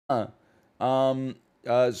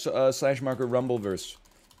Slash marker Rumbleverse.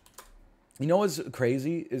 You know what's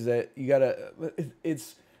crazy is that you gotta.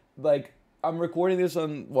 It's like I'm recording this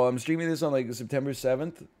on. Well, I'm streaming this on like September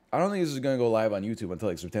 7th. I don't think this is gonna go live on YouTube until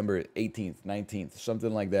like September 18th, 19th,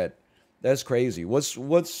 something like that. That's crazy.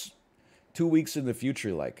 What's 2 weeks in the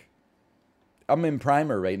future like? I'm in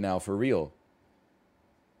primer right now for real.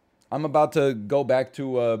 I'm about to go back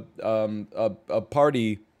to a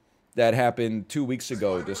party that happened 2 weeks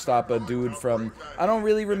ago to stop a dude from... I don't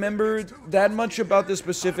really remember that much about the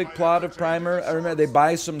specific plot of Primer. I remember they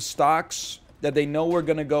buy some stocks that they know were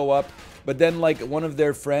gonna go up, but then like one of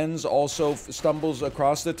their friends also stumbles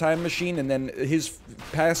across the time machine, and then his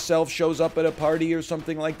past self shows up at a party or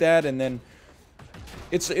something like that, and then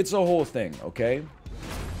it's a whole thing, okay?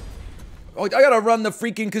 Oh, I gotta run the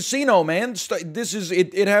freaking casino, man. This is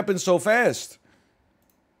it happens so fast.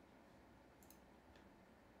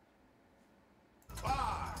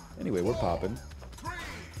 Anyway, we're popping. 3,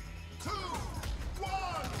 2, 1.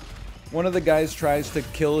 One of the guys tries to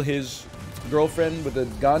kill his girlfriend with a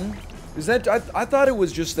gun. Is that... I thought it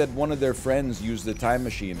was just that one of their friends used the time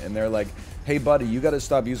machine, and they're like, hey buddy, you gotta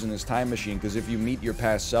stop using this time machine, because if you meet your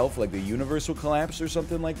past self, like the universe will collapse or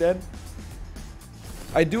something like that.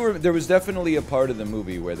 There was definitely a part of the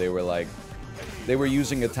movie where they were like, they were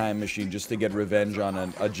using a time machine just to get revenge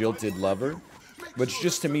on a jilted lover. Which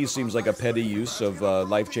just to me seems like a petty use of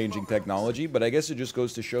life-changing technology, but I guess it just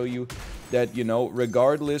goes to show you that, you know,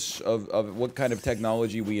 regardless of what kind of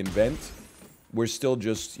technology we invent, we're still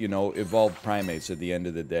just, you know, evolved primates at the end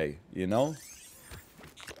of the day, you know?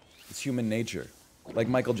 It's human nature. Like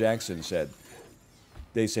Michael Jackson said.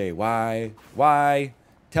 They say, why? Why?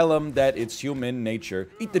 Tell them that it's human nature.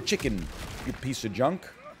 Eat the chicken, you piece of junk.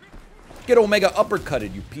 Get Omega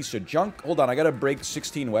uppercutted, you piece of junk. Hold on, I gotta break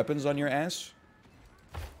 16 weapons on your ass.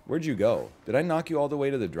 Where'd you go? Did I knock you all the way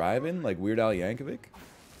to the drive-in, like Weird Al Yankovic?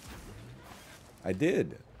 I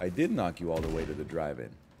did. I did knock you all the way to the drive-in.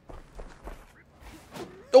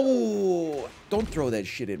 Oh! Don't throw that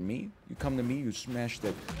shit at me. You come to me, you smash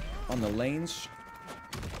that on the lanes.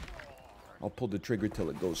 I'll pull the trigger till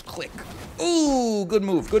it goes click. Ooh! Good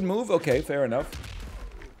move, good move. Okay, fair enough.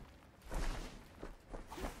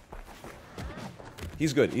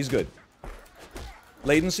 He's good, he's good.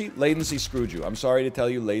 Latency? Latency screwed you. I'm sorry to tell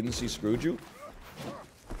you, latency screwed you.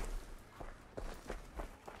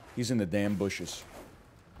 He's in the damn bushes.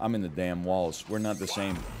 I'm in the damn walls. We're not the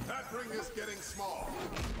same. That ring is getting small.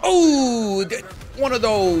 Oh! One of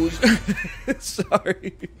those!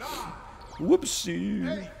 Sorry.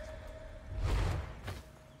 Whoopsie.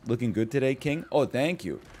 Looking good today, King? Oh, thank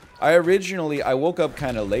you. I woke up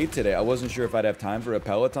kind of late today. I wasn't sure if I'd have time for a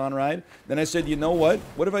Peloton ride. Then I said, you know what?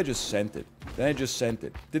 What if I just sent it? Then I just sent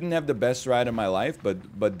it. Didn't have the best ride of my life,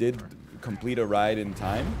 but did complete a ride in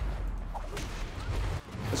time.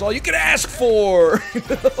 That's all you can ask for!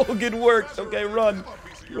 Oh, good work. Okay, run.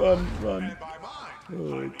 Run, run.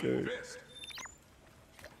 Okay.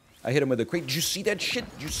 I hit him with a crate. Did you see that shit?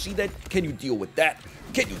 Did you see that? Can you deal with that?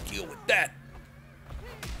 Can you deal with that?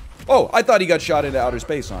 Oh, I thought he got shot into outer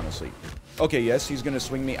space, honestly. Okay, yes, he's gonna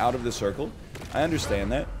swing me out of the circle. I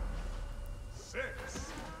understand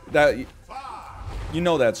that. You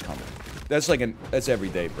know that's coming. That's like that's every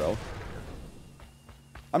day, bro.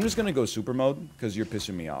 I'm just gonna go super mode, because you're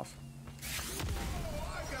pissing me off.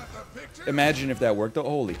 Imagine if that worked. Oh,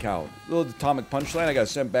 holy cow. Little atomic punchline. I got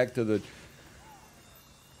sent back to the...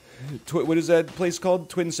 what is that place called?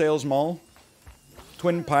 Twin Sales Mall?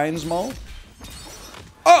 Twin Pines Mall?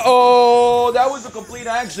 Uh-oh! That was a complete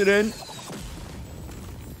accident.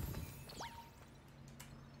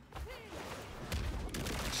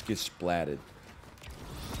 Just get splatted.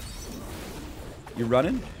 You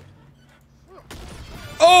running?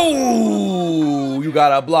 Oh! You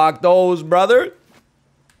gotta block those, brother.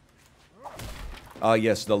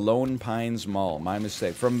 Yes, the Lone Pines Mall. My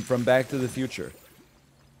mistake. From Back to the Future.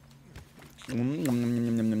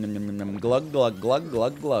 Glug, glug, glug,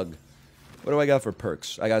 glug, glug. What do I got for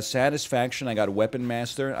perks? I got Satisfaction. I got Weapon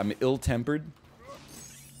Master. I'm ill-tempered.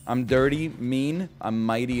 I'm dirty, mean. I'm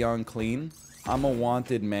mighty unclean. I'm a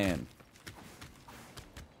wanted man.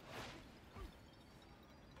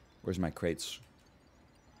 Where's my crates?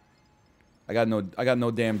 I got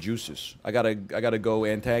no damn juices. I gotta go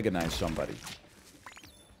antagonize somebody.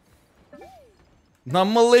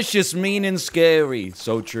 I'm malicious, mean, and scary.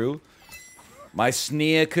 So true. My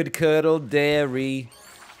sneer could curdle dairy.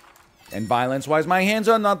 And violence-wise, my hands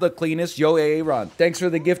are not the cleanest. Yo, Aaron. Thanks for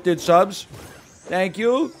the gifted subs. Thank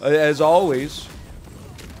you, as always.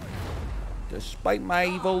 Despite my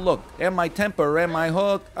evil look and my temper and my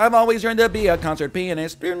hook, I've always yearned to be a concert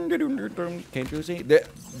pianist. Can't you see?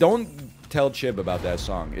 Don't tell Chib about that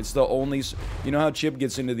song. It's the only... You know how Chib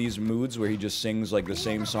gets into these moods where he just sings like the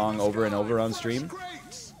same song over and over on stream?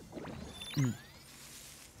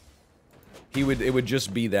 It would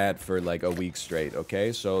just be that for like a week straight,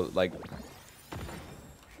 okay? So, like...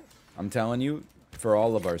 I'm telling you, for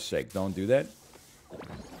all of our sake, don't do that.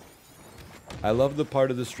 I love the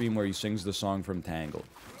part of the stream where he sings the song from Tangled.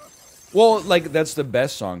 Well, like, that's the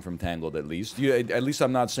best song from Tangled, at least. At least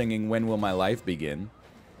I'm not singing When Will My Life Begin.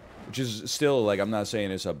 Which is still, like, I'm not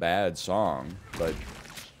saying it's a bad song, but...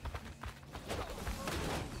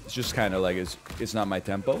 It's just kind of like, it's not my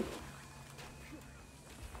tempo.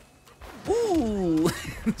 Ooh!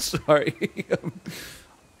 Sorry. I'm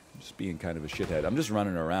just being kind of a shithead. I'm just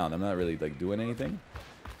running around. I'm not really, like, doing anything.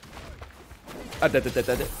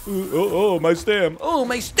 Oh, my stam. Oh,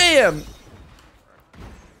 my stam.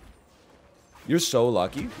 You're so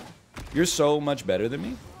lucky. You're so much better than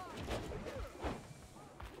me.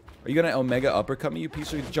 Are you gonna Omega uppercut me, you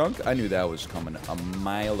piece of junk? I knew that was coming a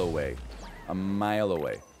mile away. A mile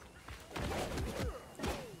away.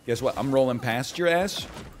 Guess what? I'm rolling past your ass.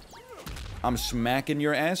 I'm smacking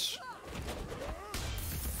your ass.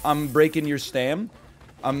 I'm breaking your stam.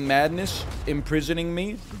 I'm madness, imprisoning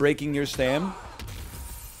me, breaking your stam.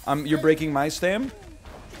 You're breaking my stam,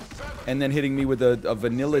 and then hitting me with a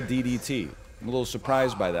vanilla DDT. I'm a little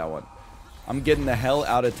surprised by that one. I'm getting the hell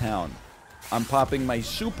out of town. I'm popping my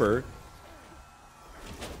super.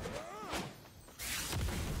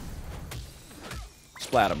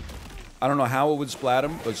 Splat him. I don't know how it would splat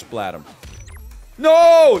him, but splat him.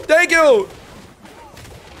 No! Thank you!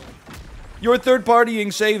 Your third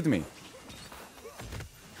partying saved me.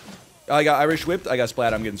 I got Irish whipped. I got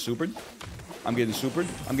splat. I'm getting supered. I'm getting supered.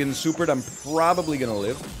 I'm getting supered. I'm probably gonna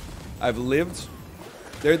live. I've lived.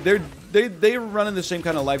 They're running the same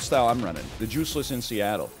kind of lifestyle I'm running. The juiceless in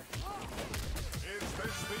Seattle. Is this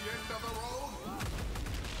the end of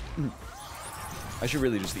the road? I should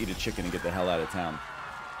really just eat a chicken and get the hell out of town.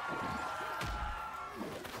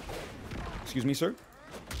 Excuse me, sir?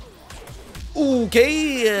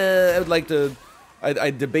 Okay, I would like to...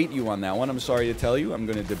 I debate you on that one. I'm sorry to tell you. I'm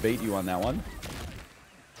going to debate you on that one.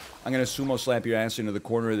 I'm going to sumo slap your ass into the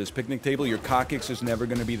corner of this picnic table. Your coccyx is never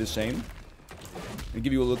going to be the same. I'll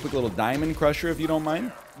give you a quick little diamond crusher if you don't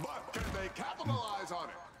mind. But can they capitalize on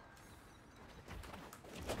it?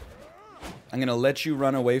 I'm going to let you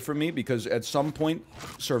run away from me because at some point,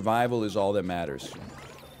 survival is all that matters.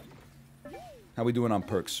 How we doing on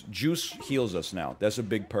perks? Juice heals us now. That's a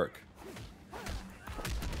big perk.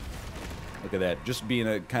 Look at that. Just being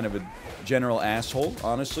a kind of a general asshole,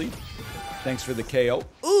 honestly. Thanks for the KO.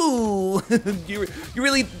 Ooh! you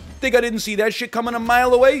really think I didn't see that shit coming a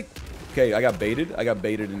mile away? Okay, I got baited. I got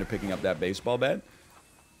baited into picking up that baseball bat.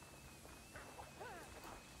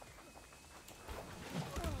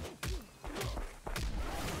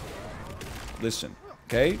 Listen,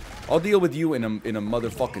 okay? I'll deal with you in a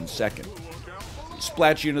motherfucking second.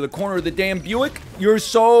 Splat you into the corner of the damn Buick. You're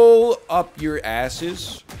so up your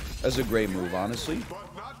asses. That's a great move, honestly.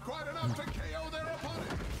 But not quite enough to KO their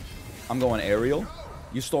opponent. I'm going aerial.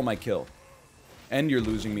 You stole my kill. And you're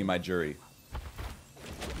losing me my jury.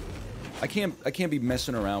 I can't be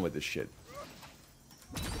messing around with this shit.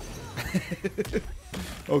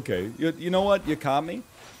 Okay. You know what? You caught me.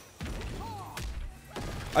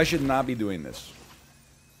 I should not be doing this.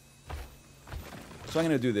 So I'm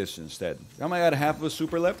going to do this instead. I might got half of a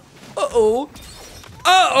super left. Uh-oh.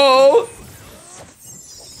 Uh-oh.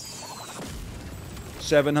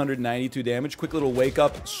 792 damage. Quick little wake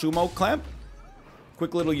up sumo clamp.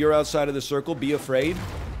 Quick little you're outside of the circle. Be afraid.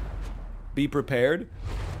 Be prepared.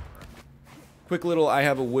 Quick little I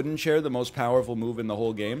have a wooden chair. The most powerful move in the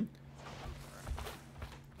whole game.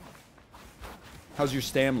 How's your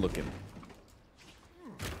stam looking?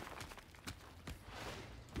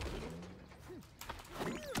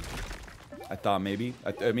 I thought maybe.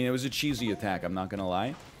 I mean, it was a cheesy attack. I'm not going to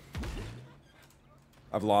lie.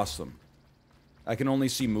 I've lost them. I can only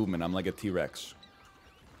see movement. I'm like a T-Rex.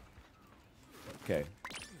 Okay.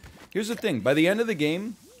 Here's the thing. By the end of the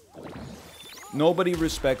game, nobody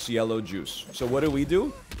respects yellow juice. So what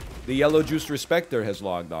do? The yellow juice respecter has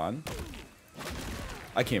logged on.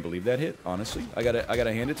 I can't believe that hit, honestly. I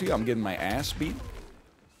gotta hand it to you. I'm getting my ass beat.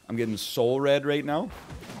 I'm getting soul red right now.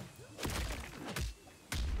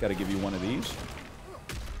 Gotta give you one of these.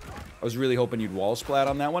 I was really hoping you'd wall splat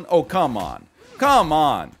on that one. Oh, come on. Come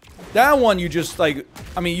on. That one you just, like...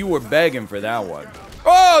 I mean, you were begging for that one.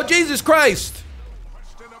 Oh, Jesus Christ!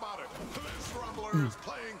 Question about it. This Rumbler is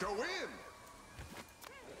playing to win.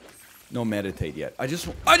 No meditate yet. I just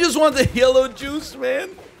want the yellow juice, man.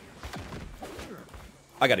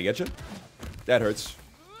 I gotta get you. That hurts.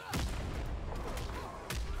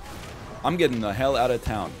 I'm getting the hell out of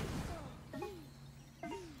town.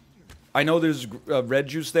 I know there's red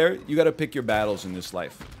juice there. You gotta pick your battles in this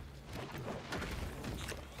life.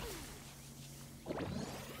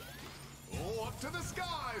 Oh, up to the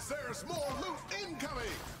skies. There's more loot incoming.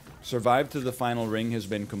 Survive to the final ring has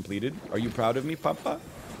been completed. Are you proud of me, Papa?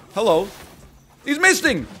 Hello. He's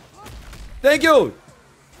missing. Thank you.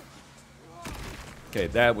 Okay,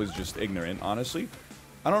 that was just ignorant, honestly.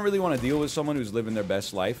 I don't really want to deal with someone who's living their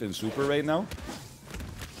best life in Super right now.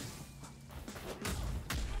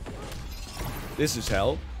 This is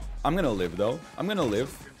hell. I'm gonna live, though. I'm gonna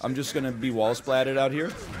live. I'm just gonna be wall splatted out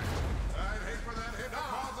here.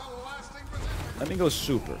 Let me go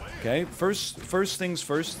super, okay? First things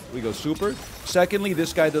first, we go super. Secondly,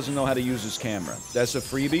 this guy doesn't know how to use his camera. That's a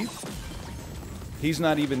freebie. He's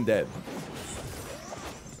not even dead.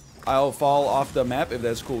 I'll fall off the map if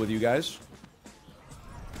that's cool with you guys.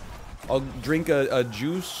 I'll drink a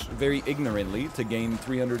juice very ignorantly to gain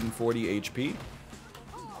 340 HP.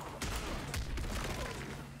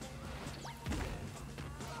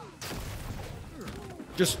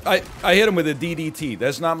 I hit him with a DDT.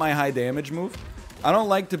 That's not my high damage move. I don't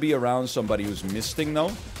like to be around somebody who's misting,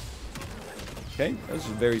 though. Okay, that's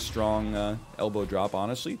a very strong elbow drop,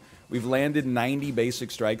 honestly. We've landed 90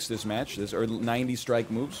 basic strikes this match, or 90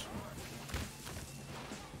 strike moves.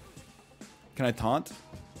 Can I taunt?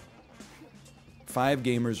 5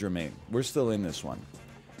 gamers remain. We're still in this one.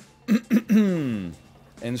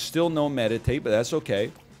 And still no meditate, but that's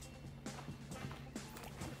okay.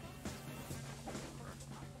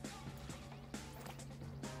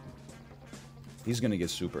 He's gonna get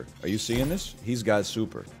super. Are you seeing this? He's got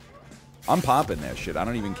super. I'm popping that shit. I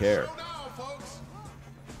don't even care.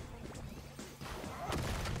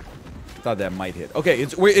 Thought that might hit. Okay,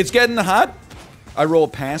 it's getting hot. I roll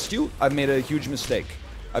past you. I've made a huge mistake.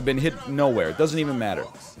 I've been hit nowhere. It doesn't even matter.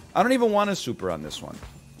 I don't even want a super on this one.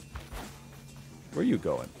 Where are you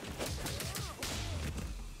going?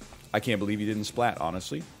 I can't believe you didn't splat,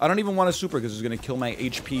 honestly. I don't even want a super because it's going to kill my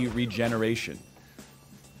HP regeneration.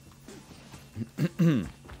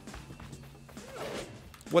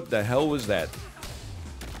 What the hell was that?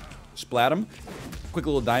 Splat him. Quick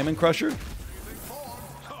little diamond crusher.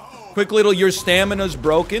 Quick little, your stamina's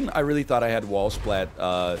broken. I really thought I had wall splat.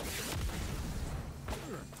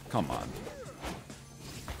 Come on.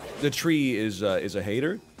 The tree is a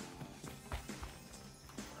hater.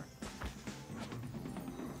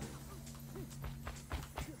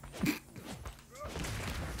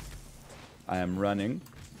 I am running.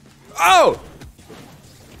 Oh!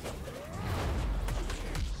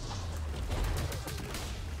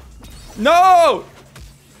 No!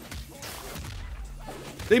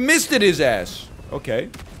 They missed it, his ass. Okay.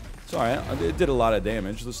 It's alright. It did a lot of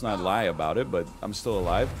damage. Let's not lie about it, but I'm still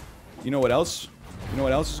alive. You know what else? You know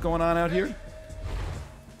what else is going on out here?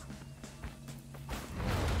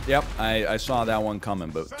 Yep, I saw that one coming,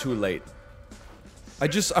 but too late. I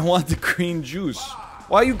want the green juice.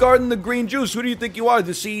 Why are you guarding the green juice? Who do you think you are?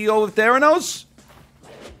 The CEO of Theranos?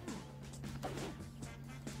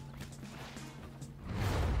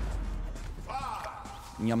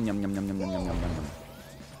 Yum yum yum yum yum yum yum yum yum.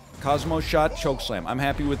 Cosmo shot, chokeslam. I'm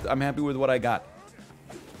happy with what I got.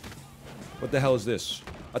 What the hell is this?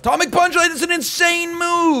 Atomic punch! That's an insane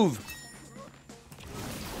move!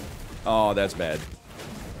 Oh, that's bad.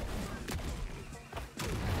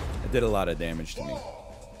 It did a lot of damage to me.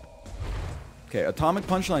 Okay, atomic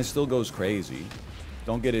punchline still goes crazy.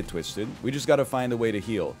 Don't get it twisted. We just gotta find a way to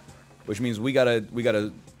heal, which means we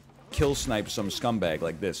gotta kill snipe some scumbag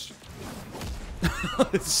like this.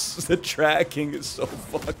 The tracking is so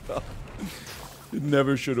fucked up. It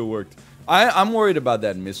never should have worked. I'm worried about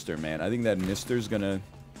that Mister, man. I think that Mister's gonna.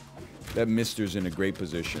 That Mister's in a great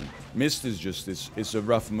position. Mist is just this. It's a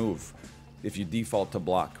rough move if you default to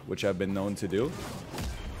block, which I've been known to do.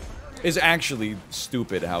 It's actually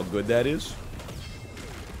stupid how good that is.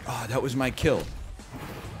 Ah, oh, that was my kill.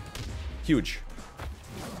 Huge.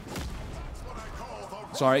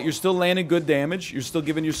 It's alright, you're still landing good damage. You're still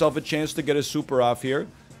giving yourself a chance to get a super off here.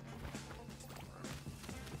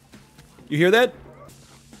 You hear that?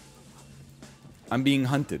 I'm being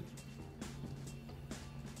hunted.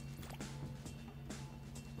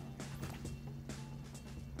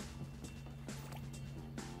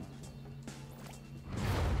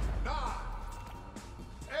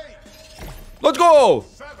 Let's go!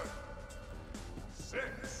 7,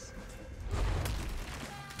 6.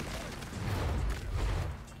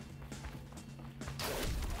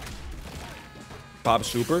 Pop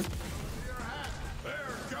super.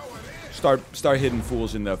 Start hitting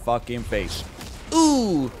fools in the fucking face.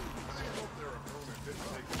 Ooh.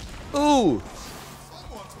 Ooh.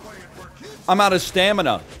 I'm out of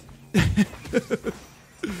stamina.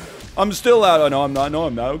 I'm still out. Oh, no, I'm not. No,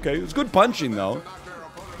 I'm not. Okay. It's good punching, though.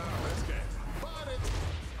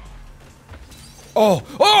 Oh.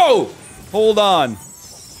 Oh! Hold on.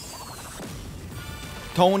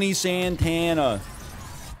 Tony Santana.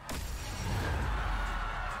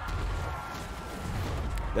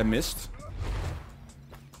 That missed.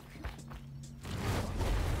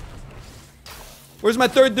 Where's my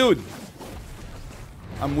third dude?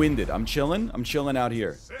 I'm winded. I'm chilling. I'm chilling out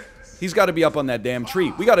here. He's got to be up on that damn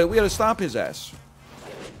tree. We gotta stop his ass.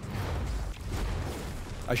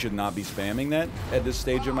 I should not be spamming that at this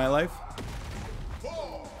stage of my life.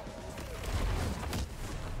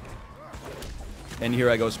 And here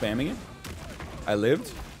I go spamming it. I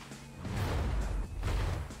lived.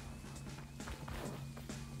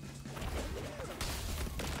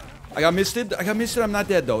 I got misted. I got misted. I'm not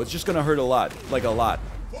dead though. It's just gonna hurt a lot. Like a lot.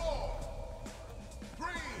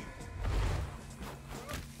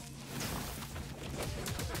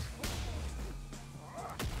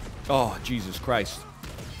 Oh, Jesus Christ.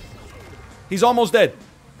 He's almost dead.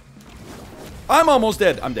 I'm almost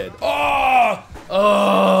dead. I'm dead. Oh!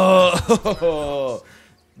 Oh!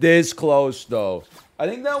 This close, though. I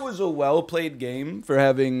think that was a well-played game for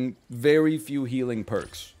having very few healing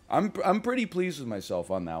perks. I'm pretty pleased with myself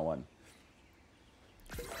on that one.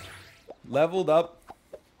 Leveled up.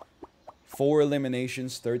 4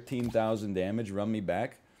 eliminations, 13,000 damage. Run me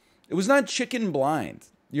back. It was not chicken blind.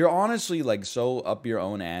 You're honestly, like, so up your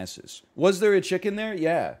own asses. Was there a chicken there?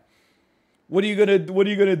 Yeah. What are you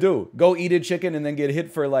gonna do? Go eat a chicken and then get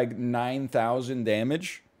hit for, like, 9,000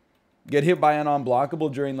 damage? Get hit by an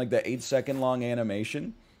unblockable during, like, the 8-second long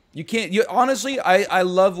animation? You can't... honestly, I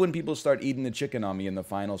love when people start eating the chicken on me in the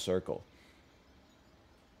final circle.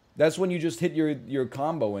 That's when you just hit your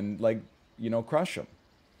combo and, like, you know, crush them.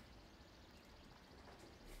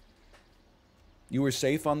 You were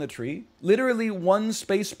safe on the tree? Literally one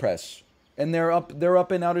space press, and they're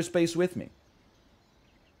up in outer space with me.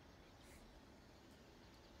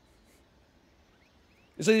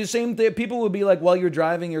 So the same thing, people will be like, while you're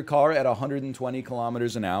driving your car at 120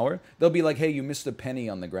 kilometers an hour, they'll be like, hey, you missed a penny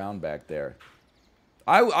on the ground back there.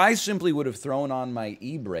 I simply would have thrown on my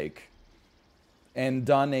e-brake and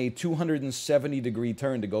done a 270-degree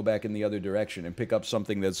turn to go back in the other direction and pick up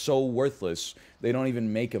something that's so worthless, they don't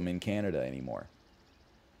even make them in Canada anymore.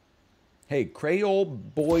 Hey, Creole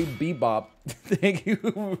Boy Bebop, thank you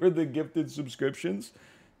for the gifted subscriptions.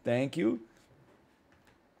 Thank you.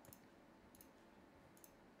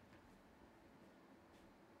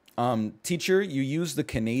 Teacher, you use the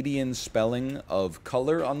Canadian spelling of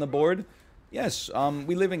color on the board? Yes,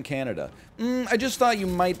 we live in Canada. I just thought you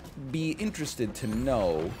might be interested to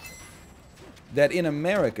know that in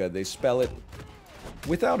America they spell it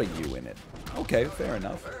without a U in it. Okay, fair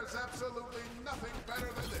enough.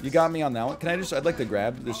 You got me on that one. Can I just... I'd like to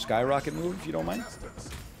grab the skyrocket move, if you don't mind.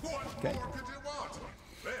 Okay.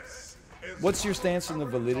 What's your stance on the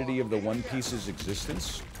validity of the One Piece's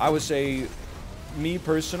existence? I would say, me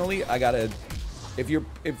personally, I gotta... If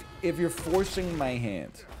you're forcing my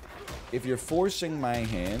hand... If you're forcing my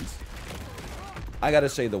hand... I gotta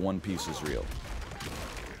say the One Piece is real.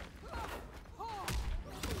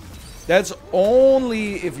 That's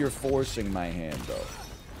only if you're forcing my hand, though.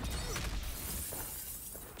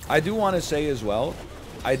 I do want to say as well,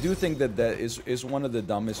 I do think that that is one of the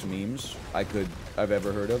dumbest memes I've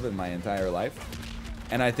ever heard of in my entire life.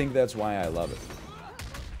 And I think that's why I love it.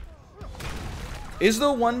 Is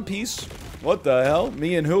the One Piece... What the hell?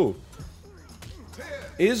 Me and who?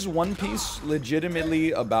 Is One Piece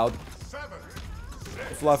legitimately about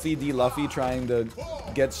Fluffy D. Luffy trying to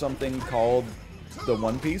get something called the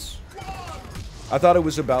One Piece? I thought it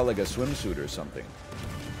was about like a swimsuit or something.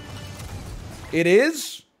 It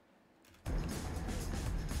is?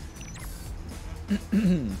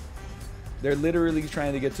 They're literally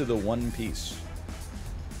trying to get to the One Piece.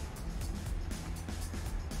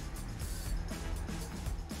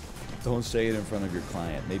 Don't say it in front of your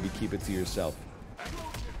client. Maybe keep it to yourself.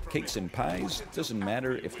 Cakes and pies, doesn't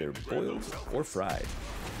matter if they're boiled or fried.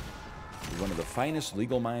 You're one of the finest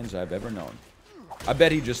legal minds I've ever known. I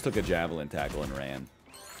bet he just took a javelin tackle and ran.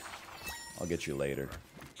 I'll get you later.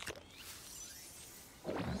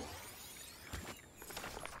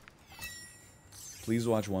 Please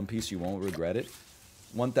watch One Piece, you won't regret it.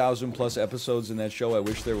 1,000 plus episodes in that show, I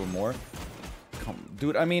wish there were more.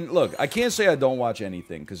 Dude, I mean, look, I can't say I don't watch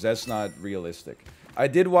anything, because that's not realistic. I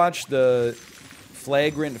did watch the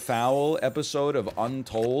flagrant foul episode of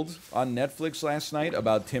Untold on Netflix last night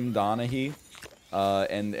about Tim Donaghy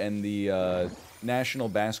and the National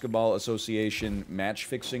Basketball Association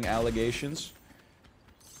match-fixing allegations.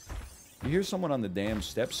 You hear someone on the damn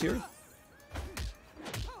steps here?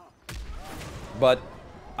 But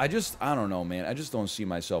I don't know, man. I just don't see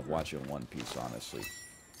myself watching One Piece, honestly.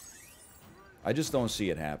 I just don't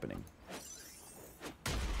see it happening.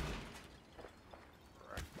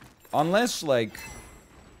 Unless, like,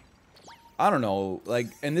 I don't know, like,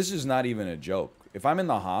 and this is not even a joke. If I'm in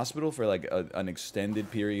the hospital for, like, an extended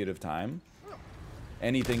period of time,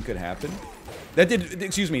 anything could happen. That did,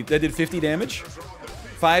 excuse me, that did 50 damage?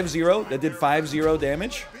 5-0? That did 5-0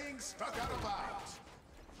 damage?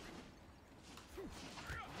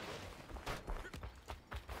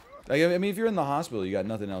 Like, I mean, if you're in the hospital, you got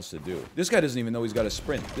nothing else to do. This guy doesn't even know he's got a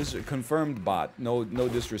sprint. This is a confirmed bot. No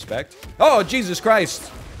disrespect. Oh, Jesus Christ!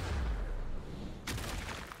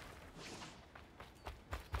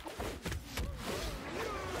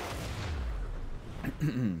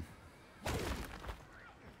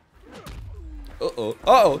 Uh-oh.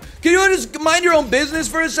 Uh-oh. Can you just mind your own business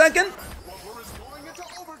for a second? Rumbler is going into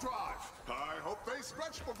overdrive. I hope they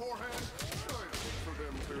stretch beforehand.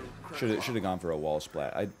 Should have gone for a wall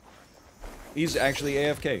splat. He's actually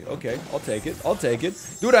AFK. Okay, I'll take it. I'll take it.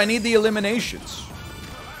 Dude, I need the eliminations.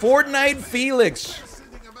 Fortnite Felix.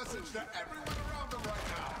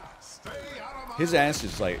 His ass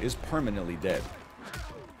is permanently dead.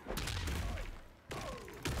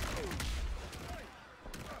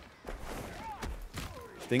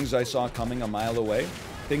 Things I saw coming a mile away.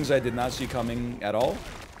 Things I did not see coming at all.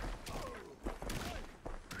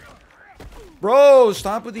 Bro,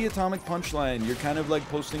 stop with the atomic punchline. You're kind of like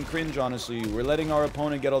posting cringe, honestly. We're letting our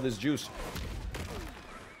opponent get all this juice.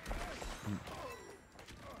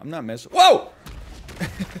 I'm not messing. Whoa!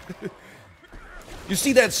 You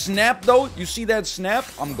see that snap, though? You see that snap?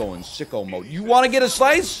 I'm going sicko mode. You want to get a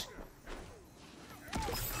slice?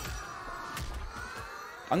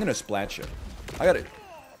 I'm going to splat you. I got it.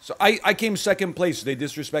 So I came second place. They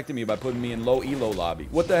disrespected me by putting me in low elo lobby.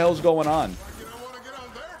 What the hell's going on?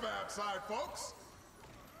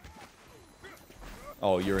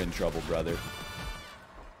 Oh, you're in trouble, brother.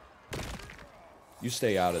 You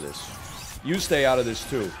stay out of this. You stay out of this,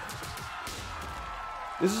 too.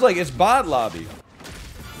 This is like, it's bot lobby.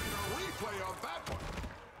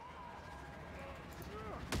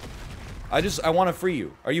 I want to free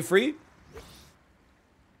you. Are you free?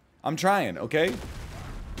 I'm trying, okay?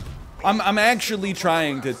 I'm actually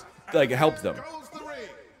trying to, like, help them.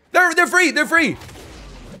 They're free! They're free!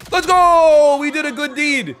 Let's go! We did a good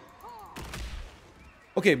deed!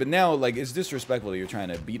 Okay, but now, like, it's disrespectful that you're trying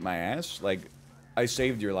to beat my ass. Like, I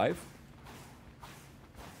saved your life.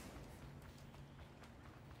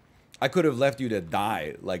 I could have left you to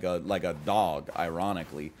die like a dog,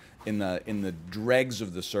 ironically, in the dregs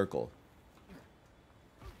of the circle.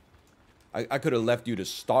 I could have left you to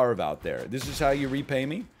starve out there. This is how you repay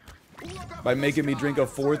me? By making me drink a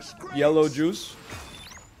 4th yellow juice?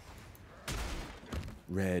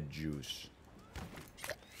 Red juice.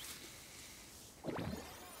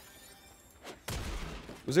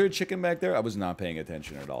 Was there a chicken back there? I was not paying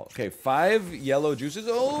attention at all. Okay, 5 yellow juices.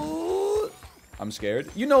 Oh! I'm scared.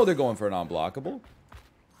 You know they're going for an unblockable.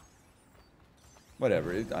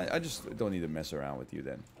 Whatever. I just don't need to mess around with you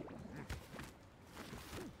then.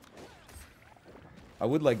 I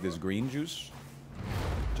would like this green juice.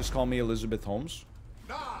 Just call me Elizabeth Holmes.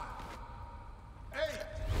 9,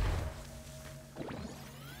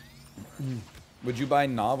 8. Would you buy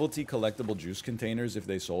novelty collectible juice containers if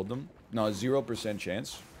they sold them? No, 0%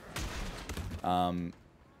 chance. I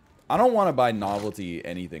don't want to buy novelty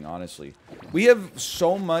anything, honestly. We have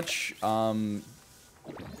so much,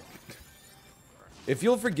 if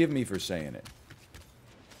you'll forgive me for saying it,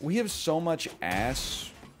 we have so much ass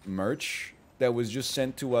merch that was just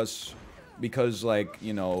sent to us because, like,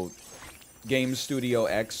 you know, Game Studio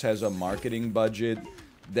X has a marketing budget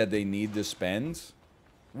that they need to spend.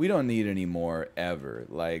 We don't need any more ever.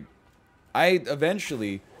 Like,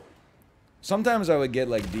 sometimes I would get,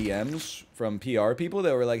 like, DMs from PR people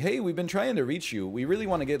that were like, hey, we've been trying to reach you. We really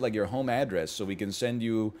want to get, like, your home address so we can send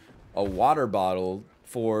you a water bottle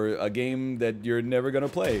for a game that you're never going to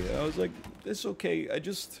play. And I was like, it's okay.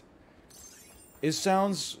 It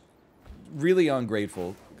sounds really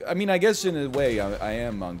ungrateful. I mean, I guess in a way I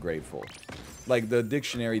am ungrateful. Like, the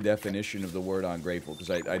dictionary definition of the word ungrateful, because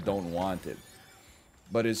I don't want it.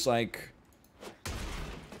 But it's like,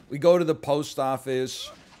 we go to the post office,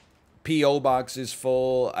 P.O. box is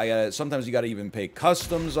full. Sometimes you gotta even pay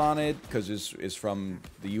customs on it because it's from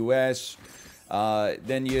the U.S.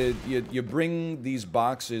 Then you bring these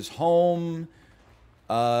boxes home.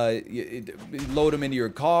 You load them into your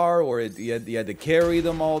car, or you had to carry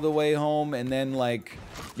them all the way home, and then like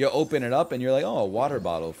you open it up and you're like, oh, a water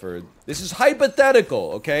bottle for, this is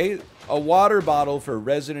hypothetical, okay? A water bottle for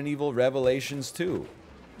Resident Evil Revelations 2.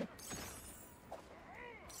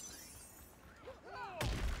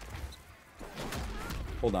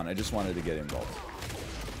 Hold on, I just wanted to get involved.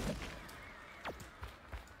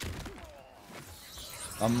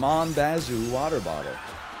 A Monbazu water bottle.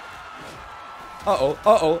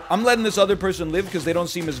 Uh-oh. I'm letting this other person live because they don't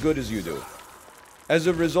seem as good as you do. As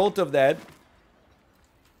a result of that...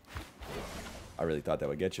 I really thought that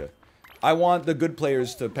would get you. I want the good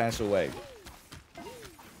players to pass away. You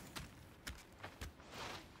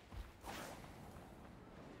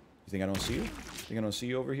think I don't see you? Think I don't see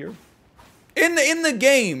you over here? In the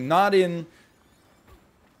game, not in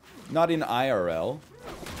IRL.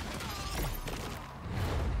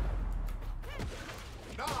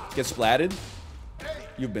 Get splatted?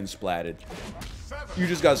 You've been splatted. You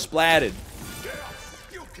just got splatted.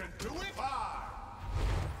 You can do it.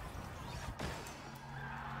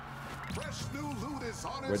 Fresh new loot is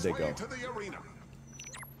on Where'd its they way go? to the arena.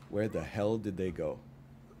 Where the hell did they go?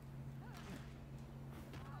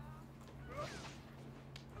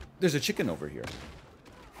 There's a chicken over here.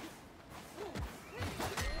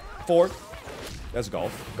 4. That's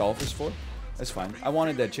golf. Golf is 4. That's fine. I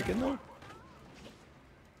wanted that chicken though.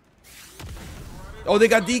 Oh, they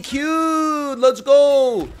got DQ'd! Let's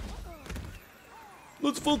go!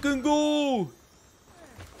 Let's fucking go!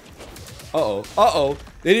 Uh-oh.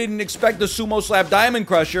 They didn't expect the Sumo Slap Diamond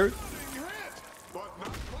Crusher.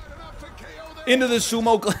 Into the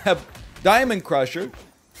Sumo Slap Diamond Crusher.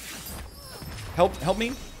 Help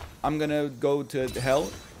me. I'm gonna go to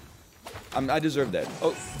hell. I deserve that.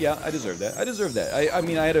 Oh, yeah, I deserve that. I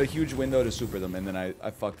mean, I had a huge window to super them, and then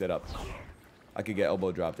I fucked it up. I could get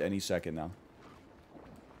elbow dropped any second now.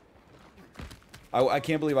 I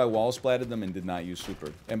can't believe I wall splatted them and did not use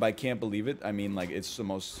super. And by can't believe it, I mean, like, it's the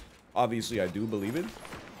most... Obviously, I do believe it.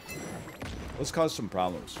 Let's cause some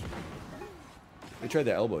problems. They tried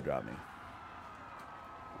to elbow drop me.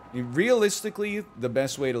 I mean, realistically, the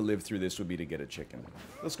best way to live through this would be to get a chicken.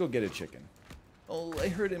 Let's go get a chicken. Oh, I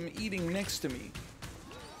heard him eating next to me.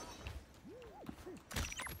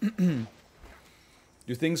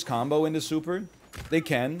 Do things combo into super? They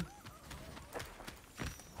can.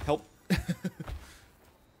 Help.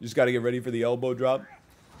 You just gotta get ready for the elbow drop.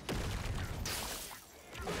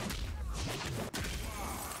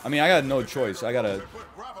 I mean, I got no choice. I gotta...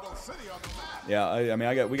 Yeah, I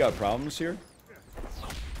mean, we got problems here.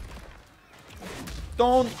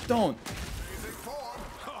 Don't.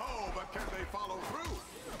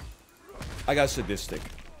 I got sadistic.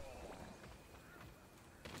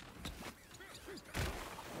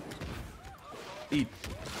 Eat.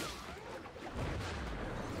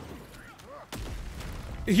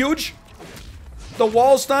 Huge. The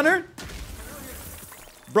wall stunner.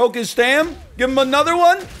 Broke his stam. Give him another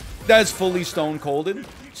one. That's fully stone colded.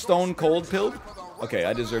 Stone cold pilled. Okay,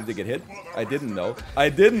 I deserve to get hit. I didn't though.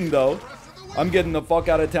 I'm getting the fuck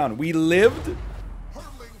out of town. We lived.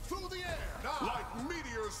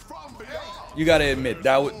 You gotta admit,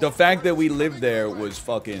 the fact that we lived there was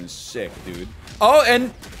fucking sick, dude. Oh,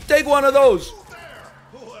 and take one of those.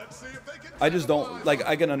 I just don't, like,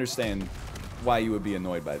 I can understand why you would be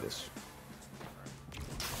annoyed by this.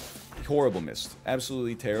 Horrible mist.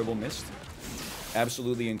 Absolutely terrible mist.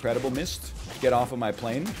 Absolutely incredible mist. Get off of my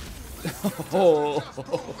plane. Oh,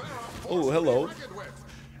 hello.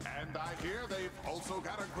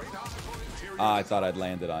 I thought I'd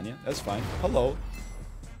landed on you. That's fine. Hello.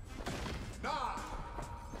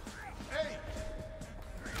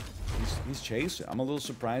 He's chasing. I'm a little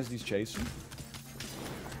surprised he's chasing.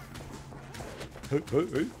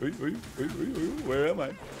 Where am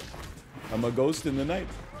I? I'm a ghost in the night.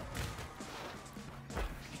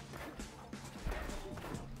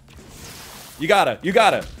 You gotta. I hope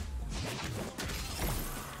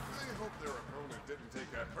their opponent didn't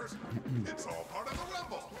take that personally. It's all part of the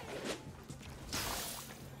rumble.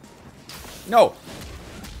 No.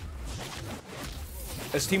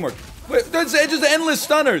 That's teamwork. Wait, that's just endless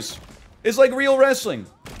stunners. It's like real wrestling.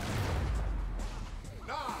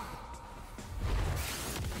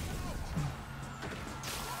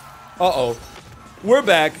 Uh-oh. We're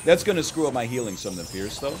back. That's gonna screw up my healing some of the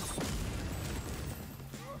Pierce, though.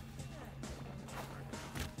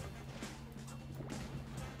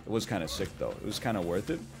 It was kind of sick, though. It was kind of worth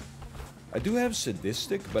it. I do have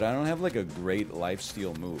sadistic, but I don't have, like, a great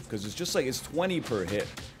lifesteal move. Because it's just, like, it's 20 per hit.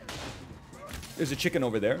 There's a chicken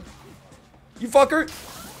over there. You fucker!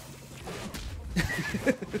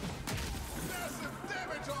 Massive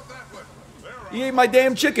damage on that one. There are He ate my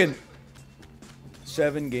damn chicken.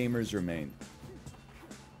 7 gamers remain.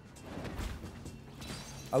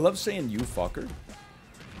 I love saying you fucker.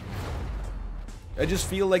 I just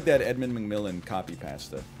feel like that Edmund McMillan copy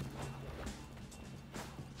pasta.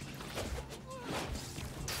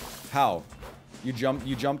 How? You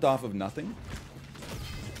jumped off of nothing?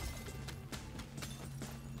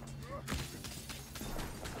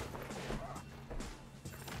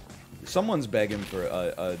 Someone's begging for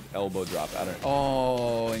a elbow drop. I don't.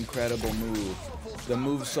 Oh, incredible move. The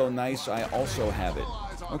move's so nice. I also have it.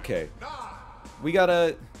 Okay. We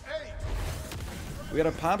gotta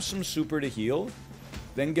pop some super to heal,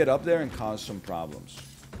 then get up there and cause some problems.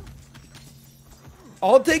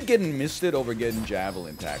 I'll take getting misted over getting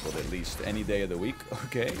javelin tackled at least any day of the week.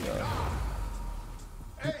 Okay.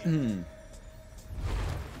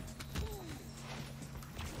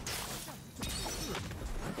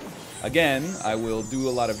 Again, I will do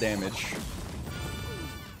a lot of damage.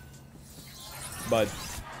 But...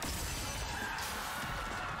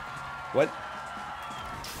 What?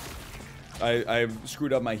 I've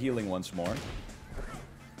screwed up my healing once more.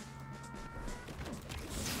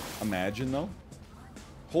 Imagine, though.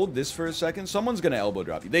 Hold this for a second. Someone's gonna elbow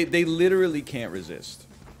drop you. They literally can't resist.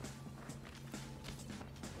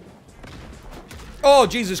 Oh,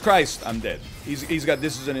 Jesus Christ. I'm dead. He's got...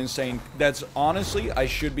 This is an insane... That's... Honestly, I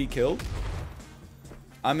should be killed.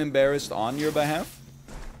 I'm embarrassed on your behalf.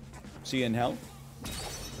 See you in hell.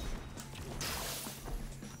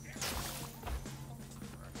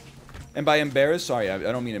 And by embarrassed, sorry, I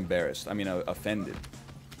don't mean embarrassed. I mean offended.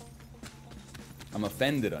 I'm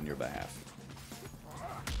offended on your behalf.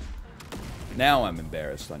 Now I'm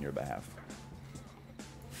embarrassed on your behalf.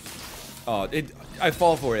 Oh, I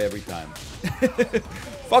fall for it every time.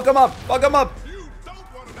 Fuck him up! Fuck him up! You don't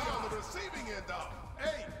want to be on the receiving end of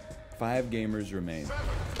 8. 5 gamers remain.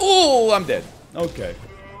 Oh, I'm dead. Okay.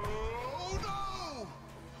 Oh no!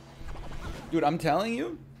 Dude, I'm telling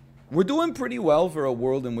you, we're doing pretty well for a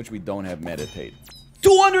world in which we don't have meditate.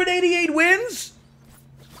 288 wins?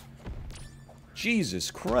 Jesus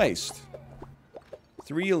Christ.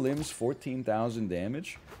 3 limbs, 14,000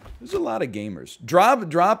 damage. There's a lot of gamers.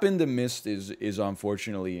 Drop into Mist is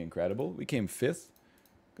unfortunately incredible. We came 5th.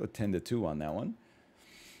 Go 10-2 on that one.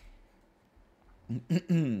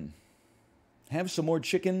 Have some more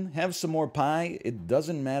chicken. Have some more pie. It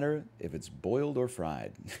doesn't matter if it's boiled or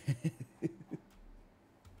fried.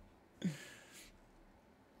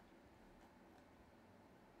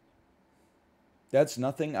 That's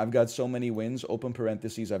nothing. I've got so many wins. Open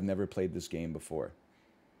parentheses. I've never played this game before.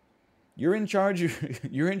 You're in charge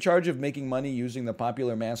of making money using the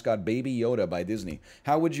popular mascot Baby Yoda by Disney.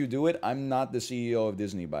 How would you do it? I'm not the CEO of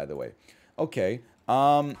Disney, by the way. Okay.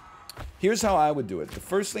 Here's how I would do it. The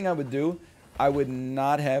first thing I would do, I would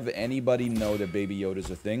not have anybody know that Baby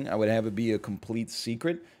Yoda's a thing. I would have it be a complete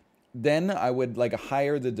secret. Then I would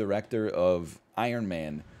hire the director of Iron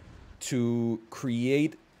Man to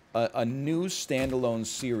create a new standalone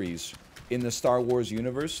series in the Star Wars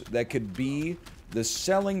universe that could be the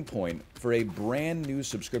selling point for a brand new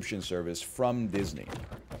subscription service from Disney.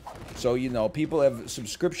 So, you know, people have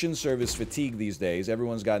subscription service fatigue these days.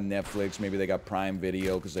 Everyone's got Netflix, maybe they got Prime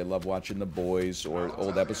Video because they love watching The Boys or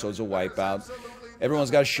old episodes of Wipeout.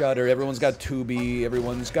 Everyone's got Shudder, everyone's got Tubi,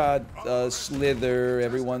 everyone's got Slither,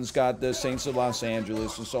 everyone's got the Saints of Los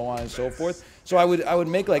Angeles, and so on and so forth. So I would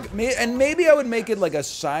make and maybe I would make it like a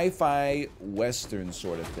sci-fi western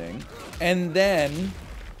sort of thing, and then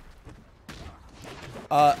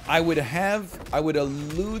I would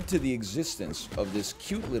allude to the existence of this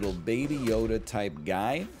cute little Baby Yoda type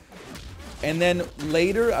guy, and then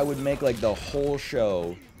later I would make like the whole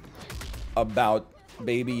show about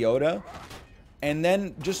Baby Yoda. And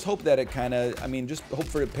then just hope that it kind of, just hope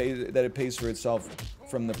for that it pays for itself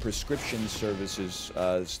from the prescription services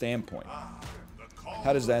standpoint.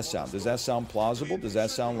 How does that sound? Does that sound plausible? Does that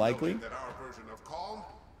sound likely?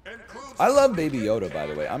 I love Baby Yoda, by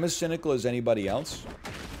the way. I'm as cynical as anybody else.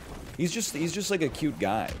 He's just like a cute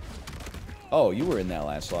guy. Oh, you were in that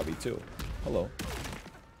last lobby too. Hello.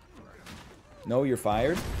 No, you're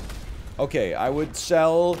fired? Okay, I would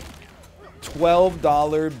sell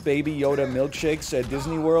 $12 Baby Yoda milkshakes at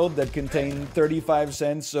Disney World that contain 35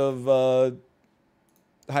 cents of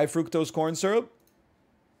high fructose corn syrup.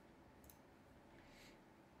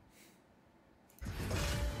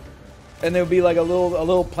 And there would be like a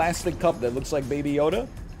little plastic cup that looks like Baby Yoda.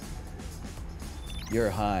 You're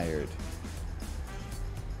hired.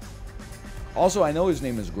 Also, I know his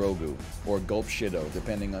name is Grogu or Gulp Shido,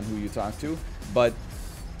 depending on who you talk to, but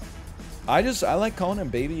I like calling him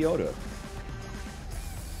Baby Yoda.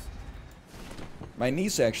 My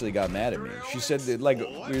niece actually got mad at me. She said that, like,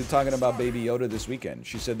 we were talking about Baby Yoda this weekend.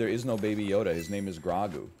 She said there is no Baby Yoda. His name is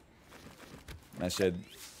Grogu. And I said,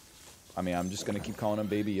 I mean, I'm just going to keep calling him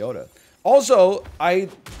Baby Yoda. Also, I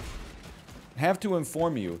have to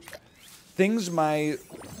inform you, things my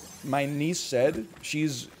niece said,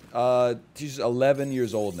 she's 11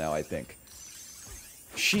 years old now, I think.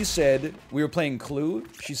 She said, we were playing Clue.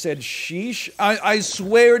 She said, sheesh. I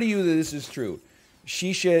swear to you that this is true.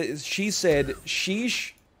 She said,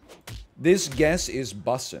 sheesh, this guess is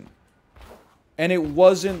bussin'. And it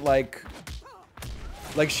wasn't like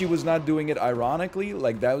she was not doing it ironically.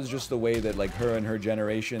 Like, that was just the way that, like, her and her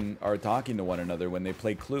generation are talking to one another when they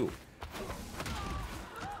play Clue.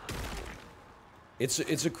 It's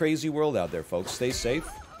a crazy world out there, folks. Stay safe.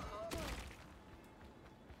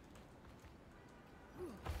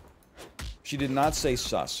 She did not say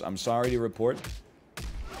sus. I'm sorry to report.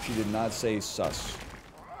 She did not say sus.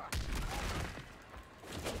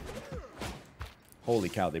 Holy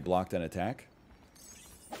cow, they blocked an attack?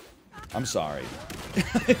 I'm sorry.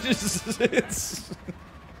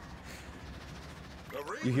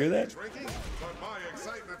 You hear that?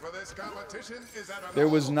 There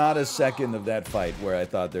was not a second of that fight where I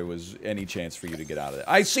thought there was any chance for you to get out of it.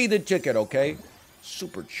 I see the ticket, okay?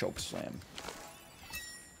 Super choke slam.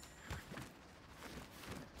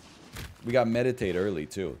 We got meditate early,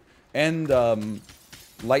 too. And,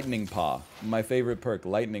 lightning paw. My favorite perk,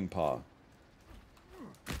 lightning paw.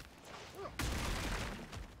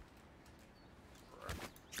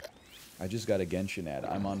 I just got a Genshin ad.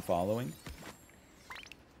 I'm unfollowing.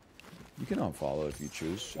 You can unfollow if you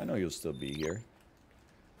choose. I know you'll still be here.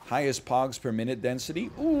 Highest pogs per minute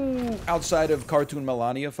density. Ooh, outside of Cartoon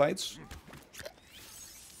Melania fights.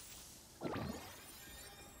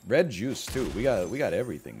 Red juice, too. We got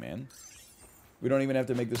everything, man. We don't even have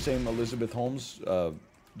to make the same Elizabeth Holmes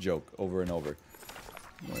joke over and over.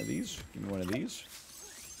 One of these. Give me one of these.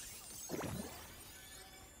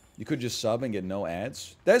 You could just sub and get no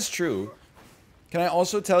ads. That's true. Can I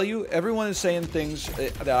also tell you, everyone is saying things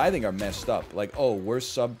that I think are messed up. Like, oh,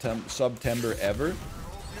 worst Subtember ever.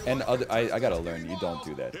 And other, I gotta learn, you don't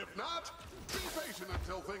do that.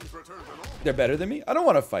 They're better than me? I don't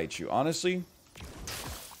want to fight you, honestly.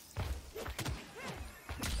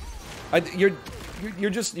 You're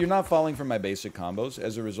not falling for my basic combos.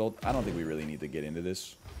 As a result, I don't think we really need to get into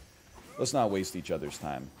this. Let's not waste each other's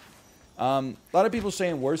time. A lot of people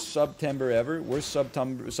saying worst September ever, worst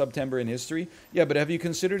September in history. Yeah, but have you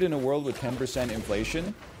considered in a world with 10%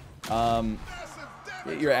 inflation,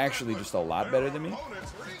 you're actually just a lot better than me?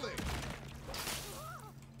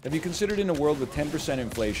 Have you considered in a world with 10%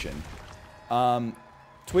 inflation,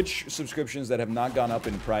 Twitch subscriptions that have not gone up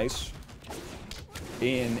in price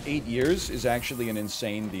in 8 years is actually an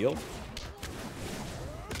insane deal?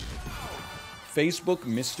 Facebook,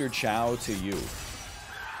 Mr. Chow to you.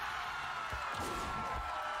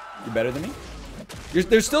 You're better than me?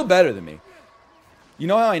 They're still better than me. You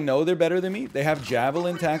know how I know they're better than me? They have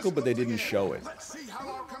javelin tackle, but they didn't show it.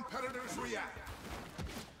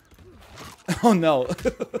 Oh no.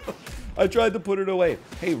 I tried to put it away.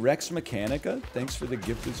 Hey, Rex Mechanica, thanks for the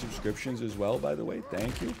gifted subscriptions as well, by the way.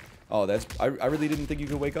 Thank you. Oh, that's... I really didn't think you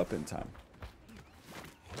could wake up in time.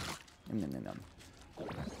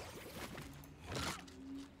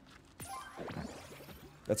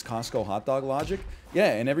 That's Costco hot dog logic?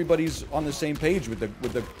 Yeah, and everybody's on the same page with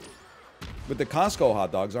the Costco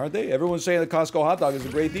hot dogs, aren't they? Everyone's saying the Costco hot dog is a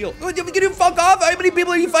great deal. Can you fuck off? How many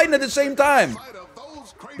people are you fighting at the same time?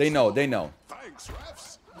 They know, they know.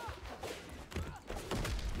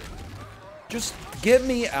 Just get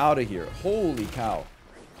me out of here. Holy cow.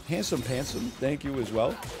 Handsome Pantsome, thank you as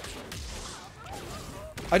well.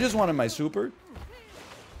 I just wanted my super.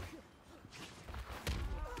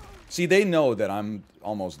 See, they know that I'm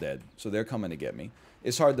almost dead, so they're coming to get me.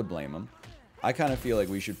 It's hard to blame them. I kind of feel like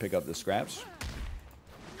we should pick up the scraps.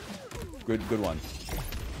 Good one.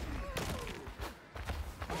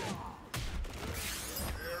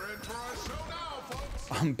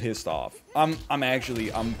 I'm pissed off. I'm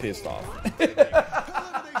pissed off.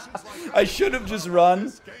 I should have just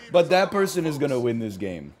run, but that person is gonna win this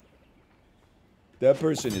game. That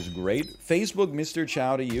person is great. Facebook, Mr.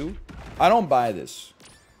 Chow to you. I don't buy this.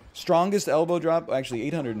 Strongest elbow drop, actually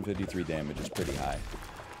 853 damage is pretty high.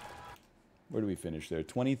 Where do we finish there?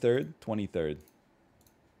 23rd? 23rd.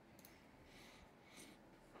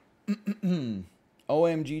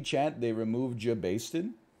 OMG chat, they removed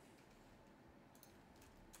Jabasted.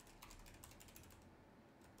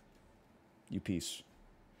 You piece.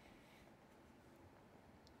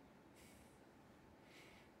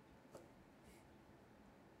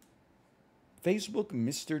 Facebook,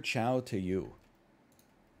 Mr. Chow to you.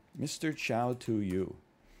 Mr. Chow to you.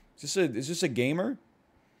 Is this a gamer?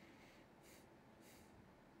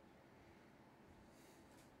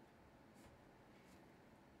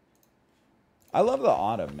 I love the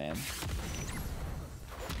autumn, man.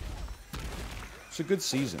 It's a good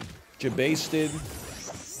season. Jabasted.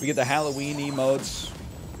 We get the Halloween emotes.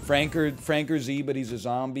 Franker Z, but he's a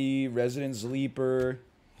zombie. Resident Sleeper.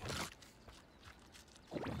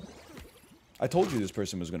 I told you this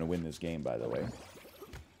person was going to win this game, by the way.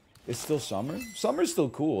 It's still summer? Summer's still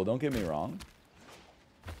cool, don't get me wrong.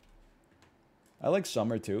 I like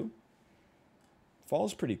summer, too.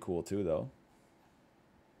 Fall's pretty cool, too, though.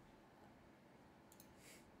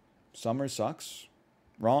 Summer sucks.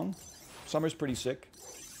 Wrong. Summer's pretty sick.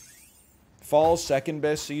 Fall's second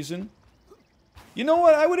best season. You know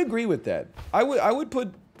what? I would agree with that. I would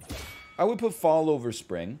put fall over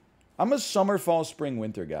spring. I'm a summer, fall, spring,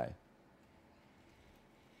 winter guy.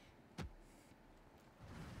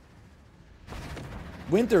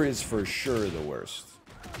 Winter is for sure the worst.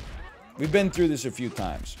 We've been through this a few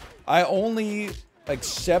times. I only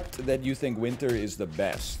accept that you think winter is the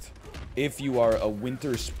best if you are a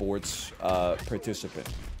winter sports participant.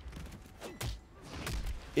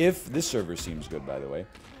 If this server seems good, by the way.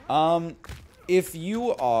 If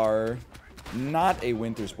you are not a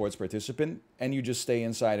winter sports participant and you just stay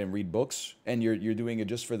inside and read books and you're doing it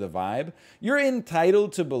just for the vibe, you're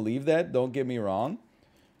entitled to believe that, don't get me wrong.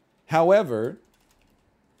 However,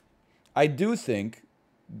 I do think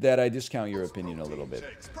that I discount your opinion a little bit.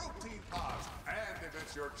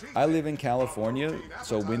 I live in California,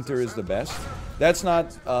 so winter is the best. That's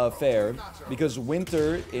not fair, because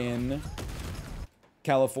winter in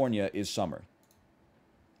California is summer.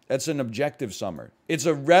 That's an objective summer. It's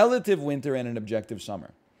a relative winter and an objective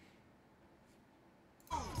summer.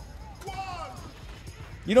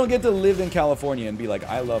 You don't get to live in California and be like,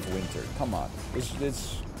 I love winter. Come on.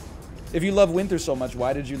 If you love winter so much,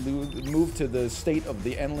 why did you move to the state of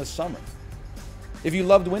the endless summer? If you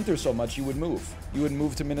loved winter so much, you would move. You would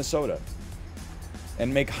move to Minnesota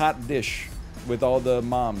and make hot dish with all the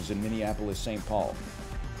moms in Minneapolis, St. Paul.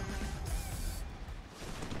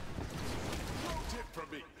 Tip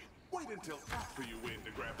from me. Wait until after you win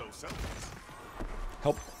to grab those selfies.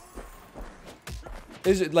 Help.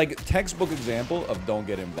 Is it like textbook example of don't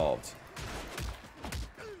get involved?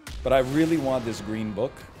 But I really want this green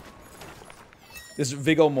book. This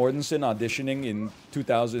Viggo Mortensen auditioning in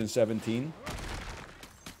 2017.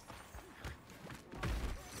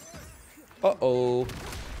 Uh-oh.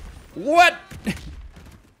 What?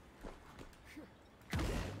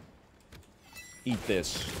 Eat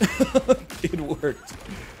this. It worked.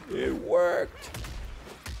 It worked.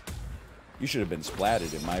 You should have been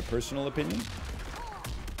splatted, in my personal opinion.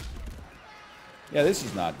 Yeah, this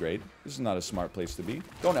is not great. This is not a smart place to be.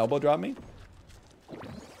 Don't elbow drop me.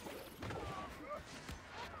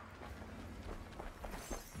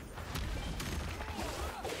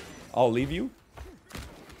 I'll leave you.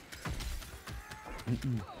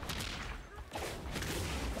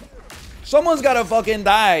 Someone's gotta fucking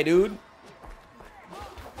die, dude.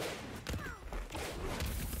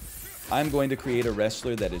 I'm going to create a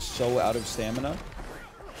wrestler that is so out of stamina.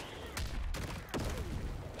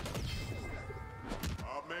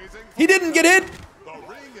 He didn't get hit.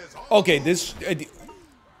 Okay, this...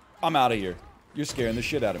 I'm out of here. You're scaring the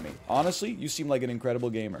shit out of me. Honestly, you seem like an incredible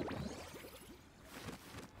gamer.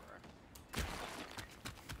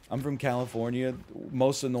 I'm from California.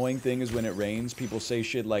 Most annoying thing is when it rains, people say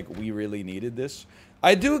shit like, we really needed this.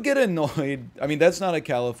 I do get annoyed. I mean, that's not a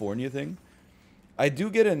California thing. I do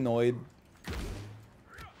get annoyed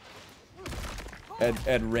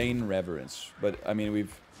at rain reverence. But, I mean,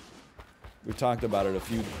 we've talked about it a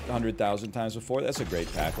few 100,000 times before. That's a great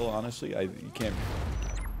tackle, honestly. You can't...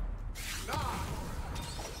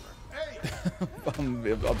 I'm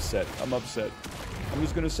upset. I'm upset. I'm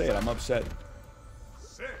just gonna say it. I'm upset.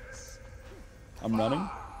 I'm running.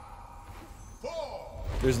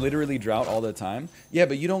 There's literally drought all the time. Yeah,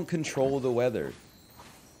 but you don't control the weather.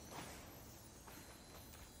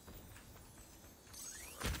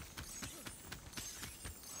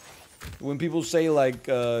 When people say, like,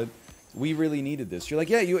 we really needed this, you're like,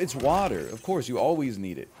 yeah, it's water. Of course, you always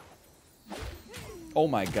need it. Oh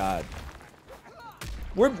my god.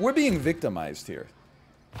 We're being victimized here.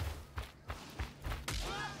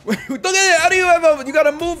 Look at it! How do you have you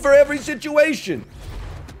gotta move for every situation?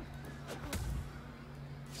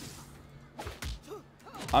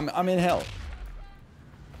 I'm in hell.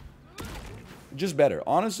 Just better.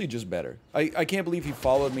 Honestly, just better. I can't believe he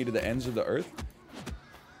followed me to the ends of the earth.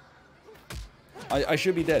 I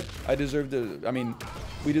should be dead. I deserve to... I mean,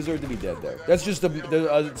 We deserve to be dead there. That's just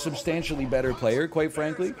a substantially better player, quite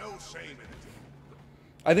frankly.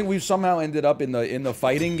 I think we've somehow ended up in the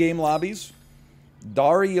fighting game lobbies.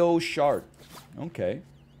 Dario Shart. Okay.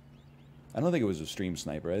 I don't think it was a stream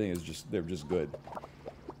sniper. I think it's just they're just good.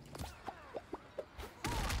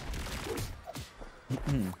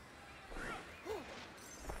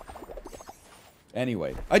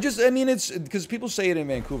 Anyway, I mean, it's because people say it in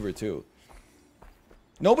Vancouver too.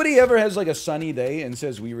 Nobody ever has like a sunny day and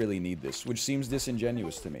says we really need this, which seems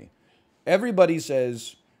disingenuous to me. Everybody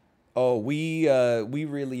says, "Oh, we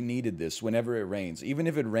really needed this." Whenever it rains, even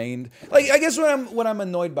if it rained, like I guess what I'm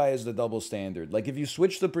annoyed by is the double standard. Like if you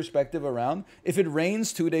switch the perspective around, if it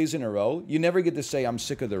rains 2 days in a row, you never get to say I'm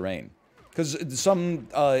sick of the rain. Because some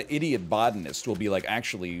idiot botanist will be like,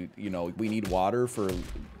 actually, you know, we need water for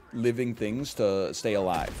living things to stay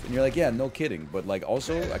alive. And you're like, yeah, no kidding. But like,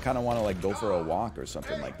 also, I kind of want to like go for a walk or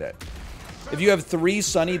something like that. If you have 3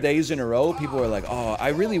 sunny days in a row, people are like, oh, I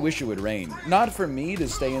really wish it would rain. Not for me to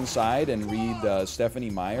stay inside and read Stephanie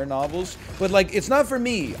Meyer novels, but like, it's not for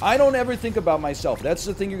me. I don't ever think about myself. That's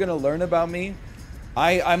the thing you're going to learn about me.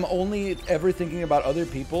 I'm only ever thinking about other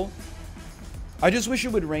people. I just wish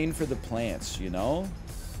it would rain for the plants, you know?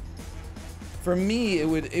 For me, it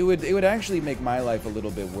would actually make my life a little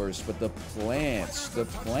bit worse, but the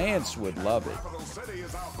plants would love it.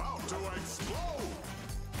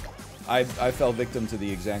 I fell victim to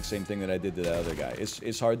the exact same thing that I did to that other guy.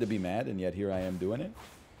 It's hard to be mad, and yet here I am doing it.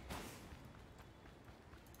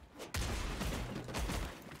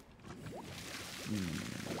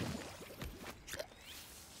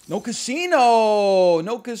 No casino!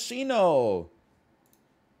 No casino!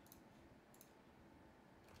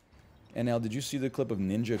 NL, did you see the clip of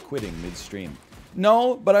Ninja quitting mid-stream?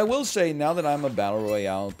 No, but I will say, now that I'm a Battle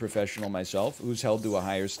Royale professional myself, who's held to a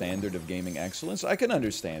higher standard of gaming excellence, I can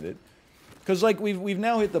understand it. Because, like, we've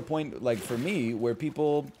now hit the point, like, for me, where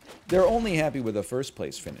people, they're only happy with a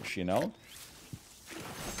first-place finish, you know?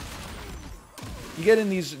 You get in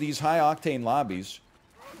these high-octane lobbies,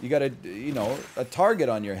 you got a target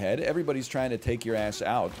on your head, everybody's trying to take your ass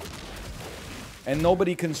out. And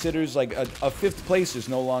nobody considers, like, a 5th place is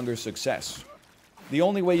no longer success. The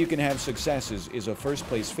only way you can have success is a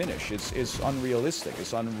first-place finish. It's unrealistic.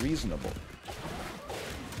 It's unreasonable.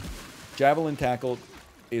 Javelin tackle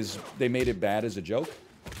they made it bad as a joke.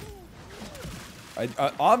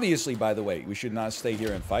 Obviously, by the way, we should not stay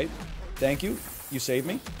here and fight. Thank you. You saved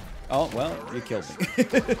me. Oh, well, you killed me.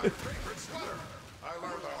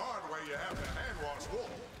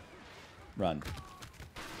 Run.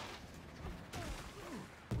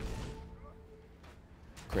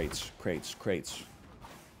 Crates, crates, crates.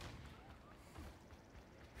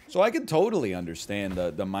 So I can totally understand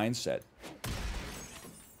the mindset.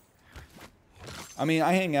 I mean,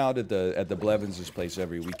 I hang out at the Blevins' place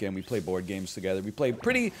every weekend. We play board games together. We play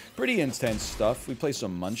pretty intense stuff. We play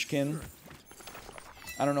some Munchkin.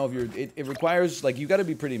 I don't know if it requires, like, you got to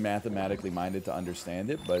be pretty mathematically minded to understand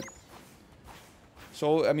it, but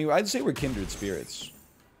so I mean, I'd say we're kindred spirits.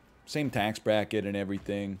 Same tax bracket and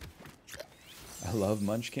everything. I love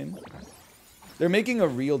Munchkin. They're making a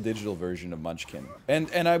real digital version of Munchkin.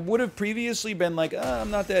 And I would have previously been like,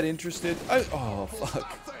 I'm not that interested. Oh,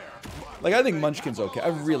 fuck. Like, I think Munchkin's okay. I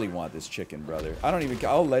really want this chicken, brother. I don't even...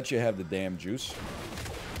 I'll let you have the damn juice.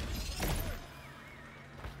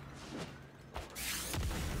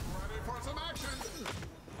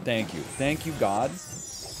 Thank you. Thank you, God.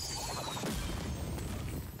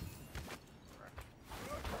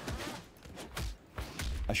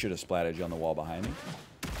 I should have splatted you on the wall behind me.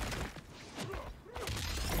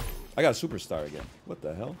 I got a superstar again. What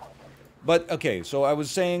the hell? But, okay, so I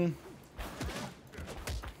was saying...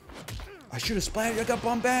 I should have splatted. I got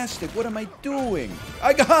bombastic. What am I doing?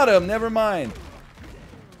 I got him. Never mind.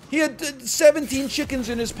 He had 17 chickens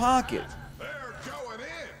in his pocket.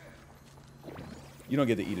 You don't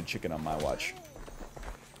get to eat a chicken on my watch.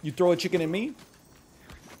 You throw a chicken at me?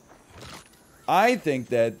 I think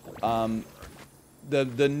that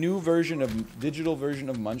the new version of digital version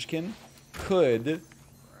of Munchkin could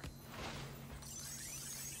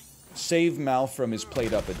save Mal from his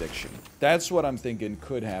plate-up addiction. That's what I'm thinking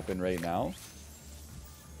could happen right now.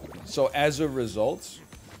 So as a result,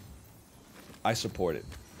 I support it.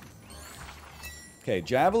 Okay,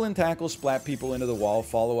 javelin tackle, splat people into the wall,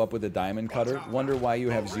 follow up with a diamond cutter. Wonder why you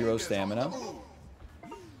have 0 stamina.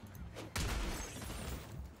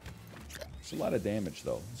 It's a lot of damage,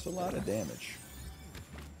 though. It's a lot of damage.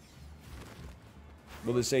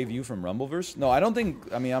 Will it save you from Rumbleverse? No, I don't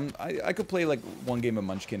think... I mean, I could play, like, 1 game of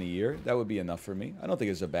Munchkin a year. That would be enough for me. I don't think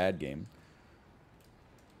it's a bad game.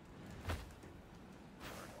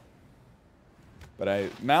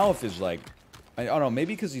 But Malif is like, I don't know,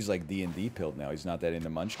 maybe because he's like D&D pilled now. He's not that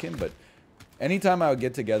into Munchkin, but anytime I would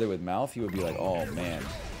get together with Malif, he would be like, oh man,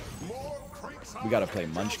 we gotta play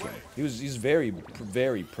Munchkin. He's very,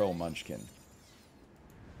 very pro Munchkin.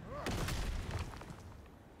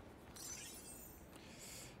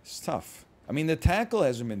 It's tough. I mean, the tackle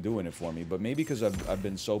hasn't been doing it for me, but maybe because I've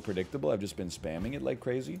been so predictable, I've just been spamming it like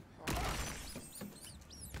crazy.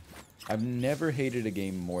 I've never hated a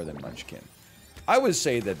game more than Munchkin. I would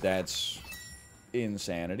say that that's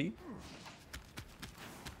insanity.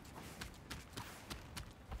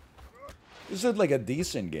 This is like a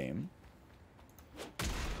decent game.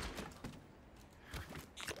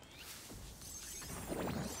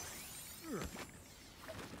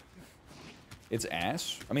 It's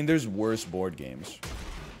ass. I mean, there's worse board games.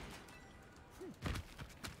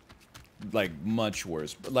 Like, much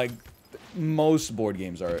worse. Like, most board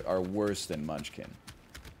games are worse than Munchkin.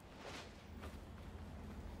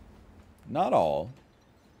 Not all.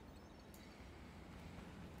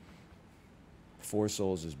 Four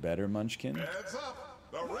Souls is better, Munchkin. Heads up.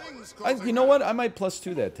 The ring's You know what? I might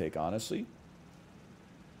 +2 that take, honestly.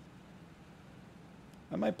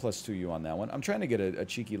 I might +2 you on that one. I'm trying to get a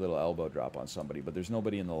cheeky little elbow drop on somebody, but there's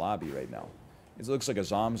nobody in the lobby right now. It looks like a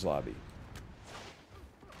Zom's lobby.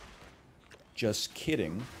 Just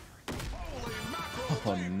kidding.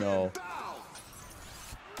 Oh no.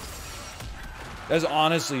 That's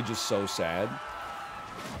honestly just so sad.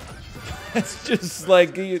 It's just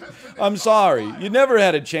like, I'm sorry. You never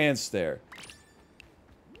had a chance there.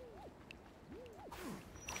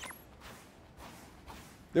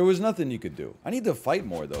 There was nothing you could do. I need to fight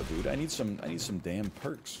more though, dude. I need some damn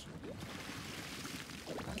perks.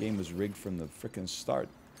 The game was rigged from the frickin' start.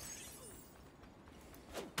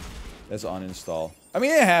 That's uninstall. I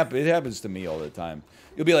mean, it happens to me all the time.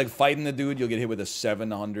 You'll be like fighting the dude, you'll get hit with a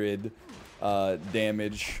 700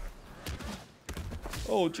 damage.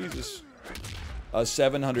 Oh, Jesus. A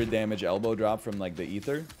 700 damage elbow drop from like the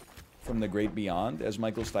ether. From the great beyond, as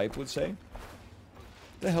Michael Stipe would say. What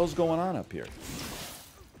the hell's going on up here?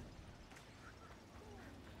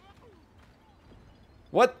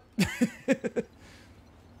 What?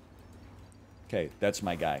 Okay, that's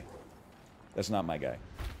my guy. That's not my guy.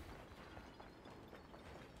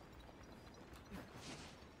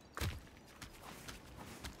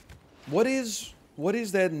 What is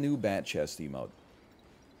that new bat chest emote?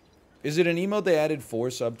 Is it an emote they added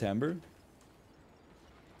for September?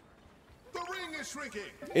 The ring is shrinking.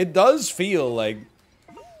 It does feel like,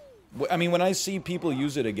 I mean, when I see people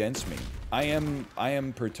use it against me, I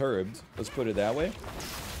am perturbed. Let's put it that way.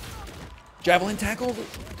 Javelin tackle?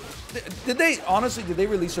 Did they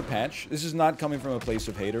release a patch? This is not coming from a place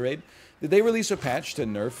of haterade. Did they release a patch to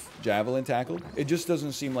nerf javelin tackle? It just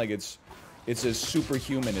doesn't seem like it's as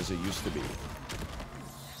superhuman as it used to be.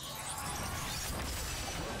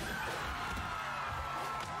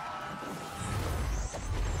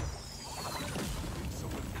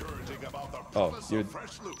 Oh, dude.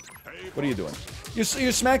 What are you doing?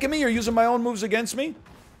 You're smacking me? You're using my own moves against me?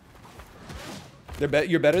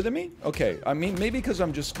 You're better than me? Okay. I mean, maybe because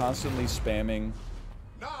I'm just constantly spamming.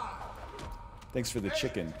 Thanks for the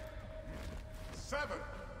chicken.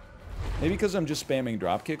 Maybe because I'm just spamming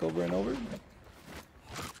dropkick over and over?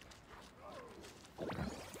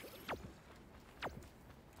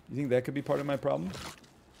 You think that could be part of my problem?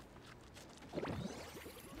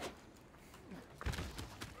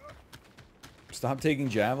 Stop taking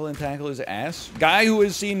javelin tackle his ass. Guy who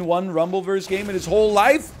has seen one Rumbleverse game in his whole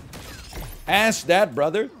life? Ask that,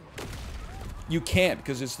 brother. You can't,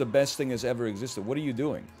 because it's the best thing that's ever existed. What are you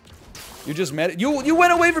doing? You just met it. You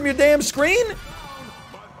went away from your damn screen?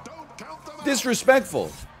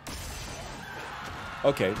 Disrespectful.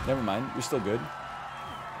 Okay, never mind. You're still good.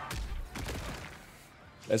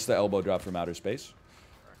 That's the elbow drop from outer space.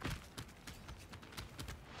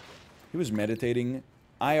 He was meditating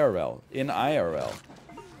IRL. In IRL.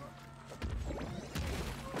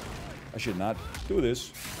 I should not do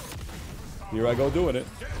this. Here I go doing it.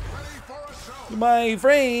 My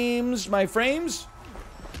frames! My frames!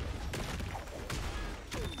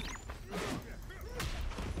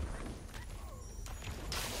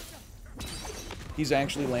 He's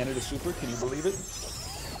actually landed a super. Can you believe it?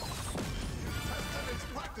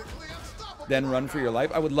 Then run for your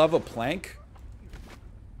life. I would love a plank.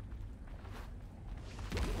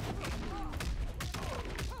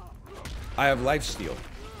 I have lifesteal.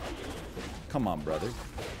 Come on, brother.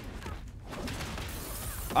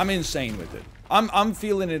 I'm insane with it. I'm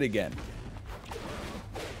feeling it again.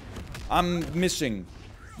 I'm missing.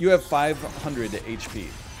 You have 500 HP.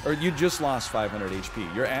 Or you just lost 500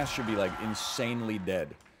 HP. Your ass should be like insanely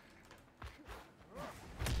dead.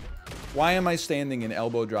 Why am I standing in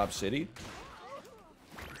elbow drop city?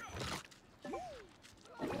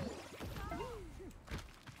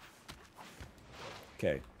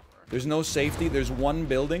 Okay. There's no safety. There's one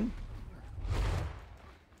building.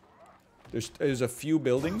 There's a few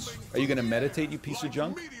buildings. Are you gonna meditate, you piece of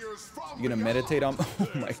junk? You gonna meditate on... Oh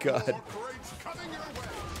my god.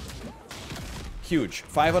 Huge.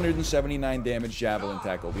 579 damage javelin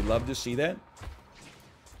tackle. We love to see that.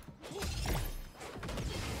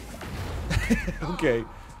 Okay.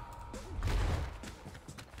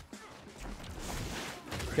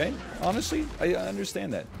 Okay. Honestly, I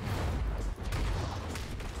understand that.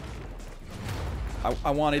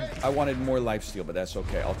 I wanted more lifesteal, but that's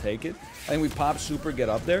okay. I'll take it. I think we pop super, get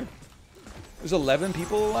up there. There's 11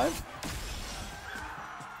 people alive.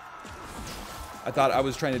 I thought I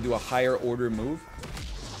was trying to do a higher order move.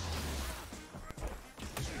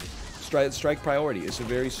 Strike priority. It's a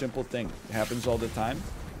very simple thing. It happens all the time.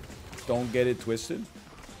 Don't get it twisted.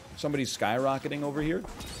 Somebody's skyrocketing over here.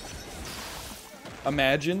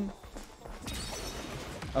 Imagine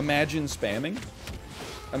spamming.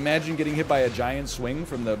 Imagine getting hit by a giant swing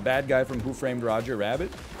from the bad guy from Who Framed Roger Rabbit.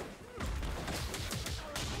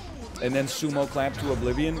 And then sumo clamp to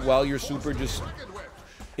oblivion while your super just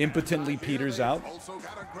impotently peters out.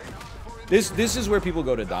 This is where people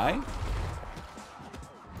go to die.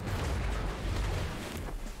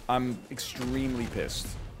 I'm extremely pissed.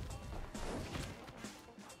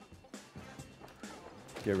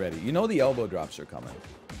 Get ready. You know the elbow drops are coming.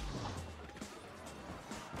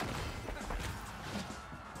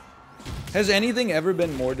 Has anything ever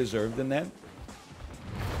been more deserved than that?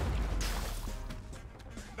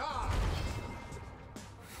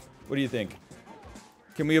 What do you think?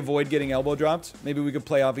 Can we avoid getting elbow dropped? Maybe we could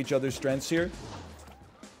play off each other's strengths here.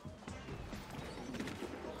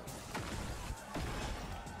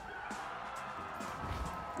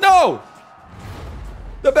 No!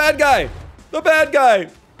 The bad guy! The bad guy!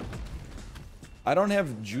 I don't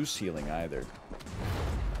have juice healing either.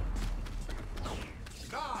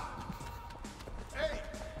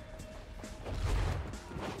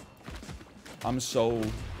 I'm so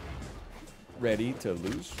ready to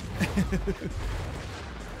lose.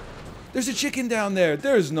 There's a chicken down there.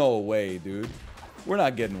 There's no way, dude. We're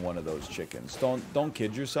not getting one of those chickens. Don't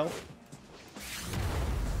kid yourself.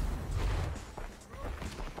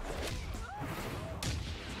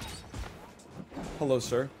 Hello,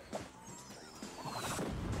 sir.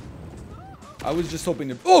 I was just hoping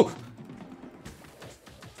to... Oh!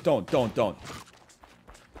 Don't.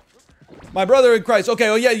 My brother in Christ. Okay,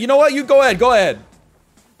 oh yeah, you know what? You go ahead, go ahead.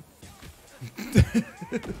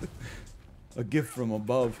 A gift from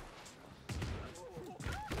above.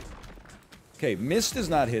 Okay, mist is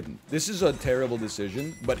not hidden. This is a terrible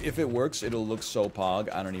decision, but if it works, it'll look so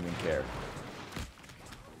pog, I don't even care.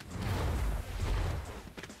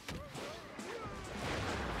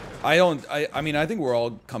 I mean, I think we're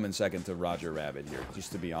all coming second to Roger Rabbit here,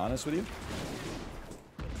 just to be honest with you.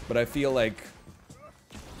 But I feel like...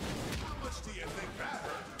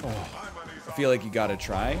 Oh, I feel like you gotta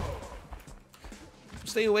try.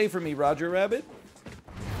 Stay away from me, Roger Rabbit.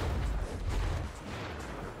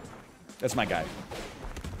 That's my guy.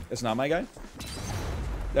 That's not my guy?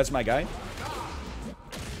 That's my guy?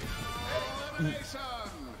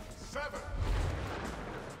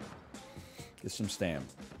 Get some stam.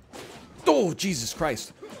 Oh, Jesus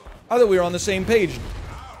Christ. I thought we were on the same page.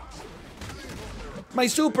 My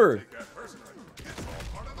super!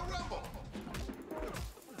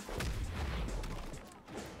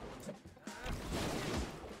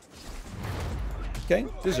 Okay,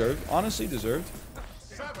 deserved. Honestly deserved.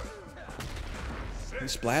 He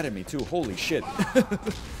splattered me too. Holy shit.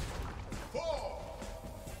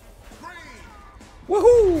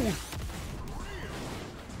 Woohoo!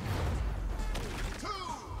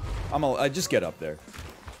 I just get up there.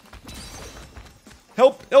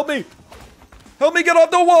 Help me! Help me get off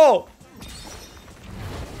the wall!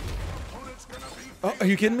 Oh, are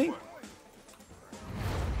you kidding me?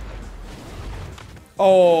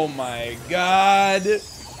 Oh my god. He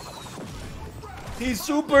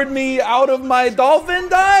supered me out of my dolphin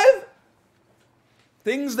dive?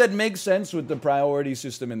 Things that make sense with the priority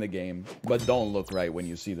system in the game, but don't look right when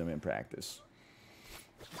you see them in practice.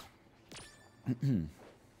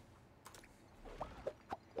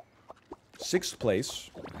 6th place.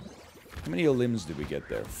 How many limbs did we get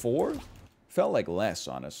there? 4? Felt like less,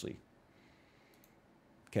 honestly.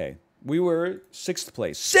 Okay. We were 6th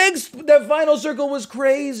place. 6th! That final circle was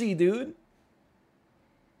crazy, dude.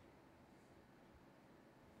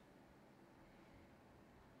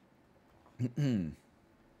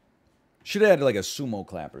 Should have had like a sumo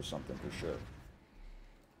clap or something for sure.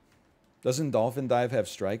 Doesn't Dolphin Dive have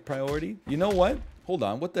strike priority? You know what? Hold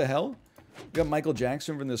on. What the hell? We got Michael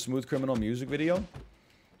Jackson from the Smooth Criminal music video.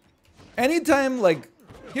 Anytime, like,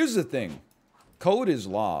 here's the thing. Code is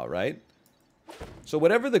law, right? So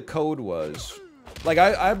whatever the code was, like,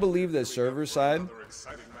 I believe that server side,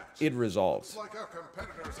 it resolves. Like our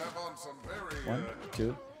competitors have on some very 1,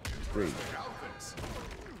 2, 3.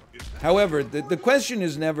 However, the question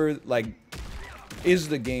is never, like, is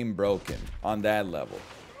the game broken on that level?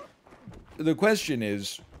 The question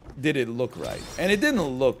is, did it look right? And it didn't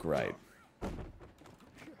look right.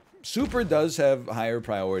 Super does have higher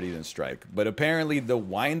priority than strike, but apparently the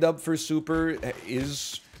wind-up for super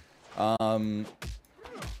is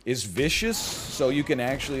vicious, so you can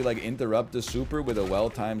actually, like, interrupt the super with a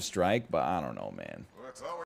well-timed strike, but I don't know, man.